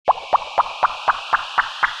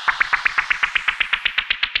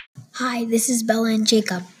Hi, this is Bella and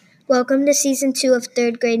Jacob. Welcome to Season 2 of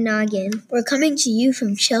 3rd Grade Noggin. We're coming to you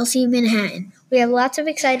from Chelsea, Manhattan. We have lots of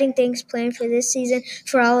exciting things planned for this season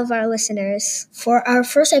for all of our listeners. For our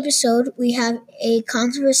first episode, we have a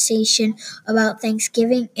conversation about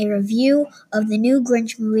Thanksgiving, a review of the new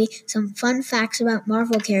Grinch movie, some fun facts about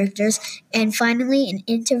Marvel characters, and finally, an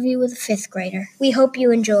interview with a 5th grader. We hope you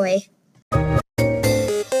enjoy.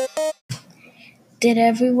 Did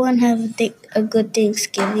everyone have a good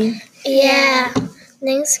Thanksgiving? Yeah,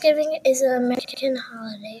 Thanksgiving is an American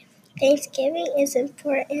holiday. Thanksgiving is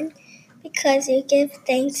important because you give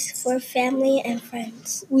thanks for family and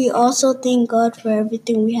friends. We also thank God for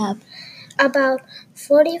everything we have. About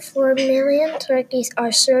 44 million turkeys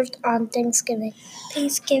are served on Thanksgiving.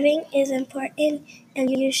 Thanksgiving is important and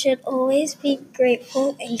you should always be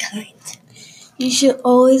grateful and kind. You should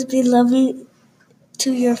always be loving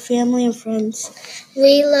to your family and friends.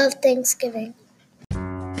 We love Thanksgiving.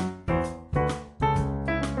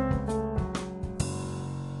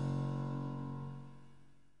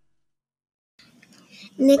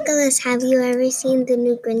 Nicholas, have you ever seen the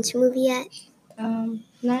new Grinch movie yet?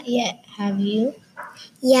 Not yet. Have you?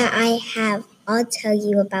 Yeah, I have. I'll tell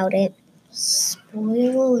you about it.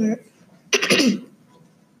 Spoiler alert.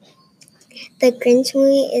 The Grinch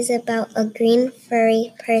movie is about a green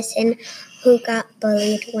furry person who got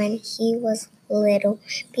bullied when he was little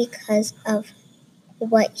because of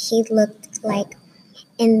what he looked like.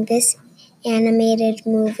 In this animated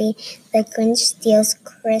movie, the Grinch steals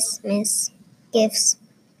Christmas gifts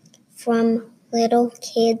from little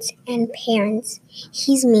kids and parents.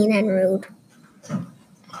 He's mean and rude.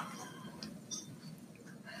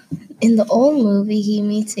 In the old movie, he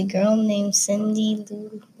meets a girl named Cindy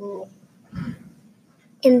Lou Who.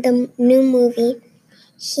 In the new movie,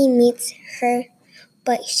 he meets her,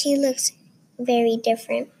 but she looks very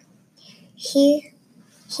different. He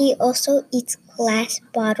also eats glass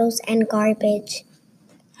bottles and garbage.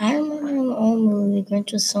 I remember in the old movie,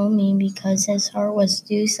 Grinch was so mean because his heart was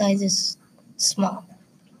 2 sizes small.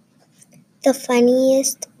 The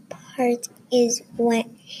funniest part is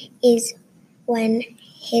when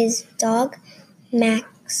his dog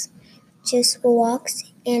Max just walks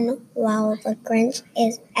in while the Grinch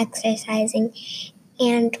is exercising,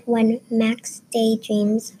 and when Max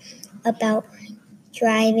daydreams about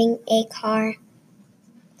driving a car.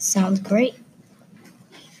 Sounds great.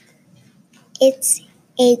 It's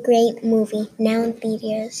a great movie. Now in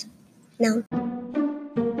theaters. Now.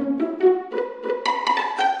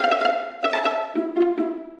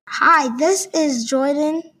 Hi, this is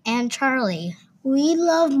Jordan and Charlie. We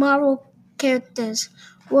love Marvel characters.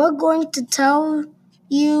 We're going to tell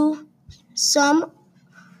you some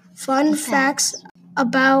fun facts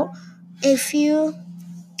about a few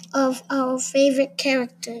of our favorite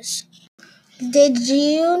characters. Did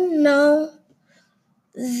you know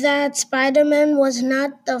that Spider-Man was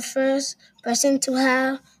not the first person to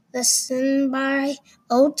have the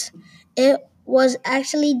symbiote? It was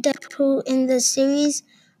actually Deadpool in the series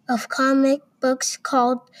of comic books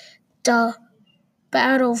called The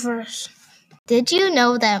Battleverse. Did you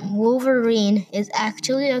know that Wolverine is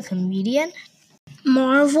actually a comedian?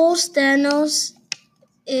 Marvel's Thanos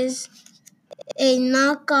is a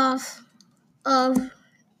knockoff of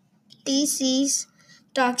DC's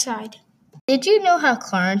Darkseid. Did you know how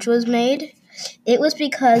Carnage was made? It was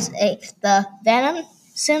because the Venom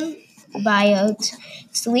symbiote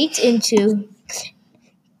leaked into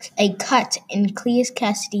a cut in Clea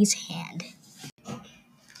Cassidy's hand.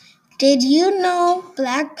 Did you know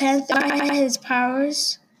Black Panther had his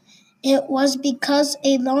powers? It was because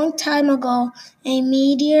a long time ago, a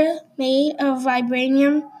meteor made of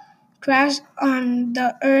vibranium crashed on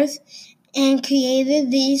the earth and created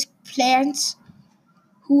these plants.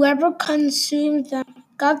 Whoever consumed them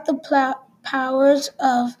got the powers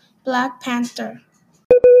of Black Panther.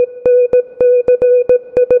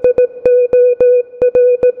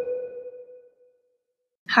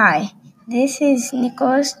 Hi, this is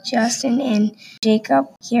Nicholas, Justin, and Jacob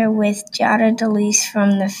here with Jada Delise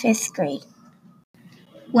from the 5th grade.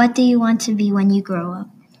 What do you want to be when you grow up?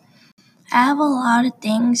 I have a lot of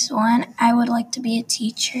things. 1, I would like to be a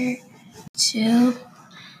teacher. 2,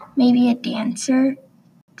 maybe a dancer.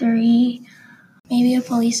 3, maybe a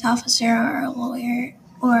police officer or a lawyer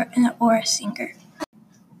or a singer.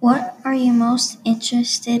 What are you most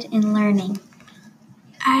interested in learning?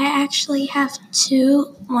 I actually have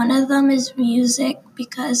 2. One of them is music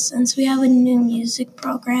because since we have a new music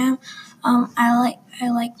program, I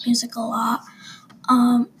like music a lot.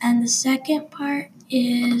 And the second part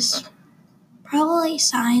is probably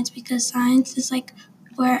science because science is like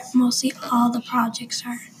where mostly all the projects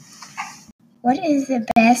are. What is the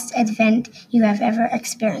best best event you have ever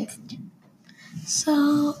experienced?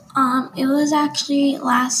 So, it was actually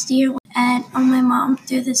last year, and my mom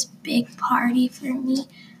threw this big party for me.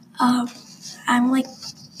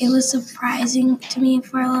 It was surprising to me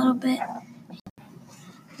for a little bit.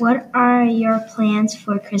 What are your plans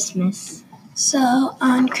for Christmas? So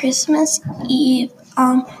on Christmas Eve,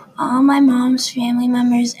 all my mom's family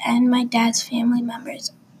members and my dad's family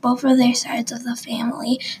members, both of their sides of the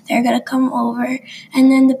family, they're gonna come over,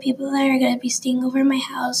 and then the people that are gonna be staying over my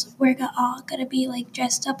house, we're all gonna be like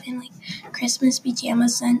dressed up in like Christmas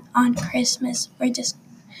pajamas, and on Christmas we're just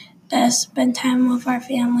gonna spend time with our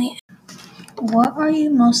family. What are you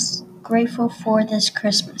most grateful for this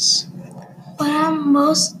Christmas? What I'm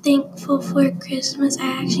most thankful for Christmas,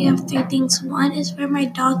 I actually have 3 things. One is for my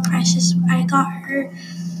dog Precious. I got her,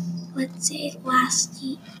 let's say,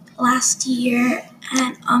 last year,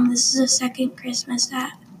 and this is the second Christmas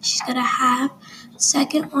that she's gonna have. The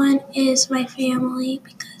second one is my family,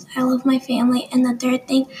 because I love my family. And the third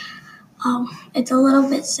thing, it's a little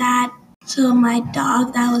bit sad. So my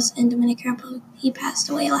dog that was in Dominican Republic, he passed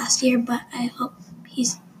away last year, but I hope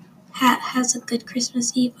he's has a good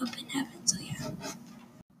Christmas Eve up in heaven. So yeah.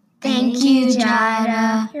 Thank you,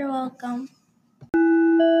 Jada. You're welcome.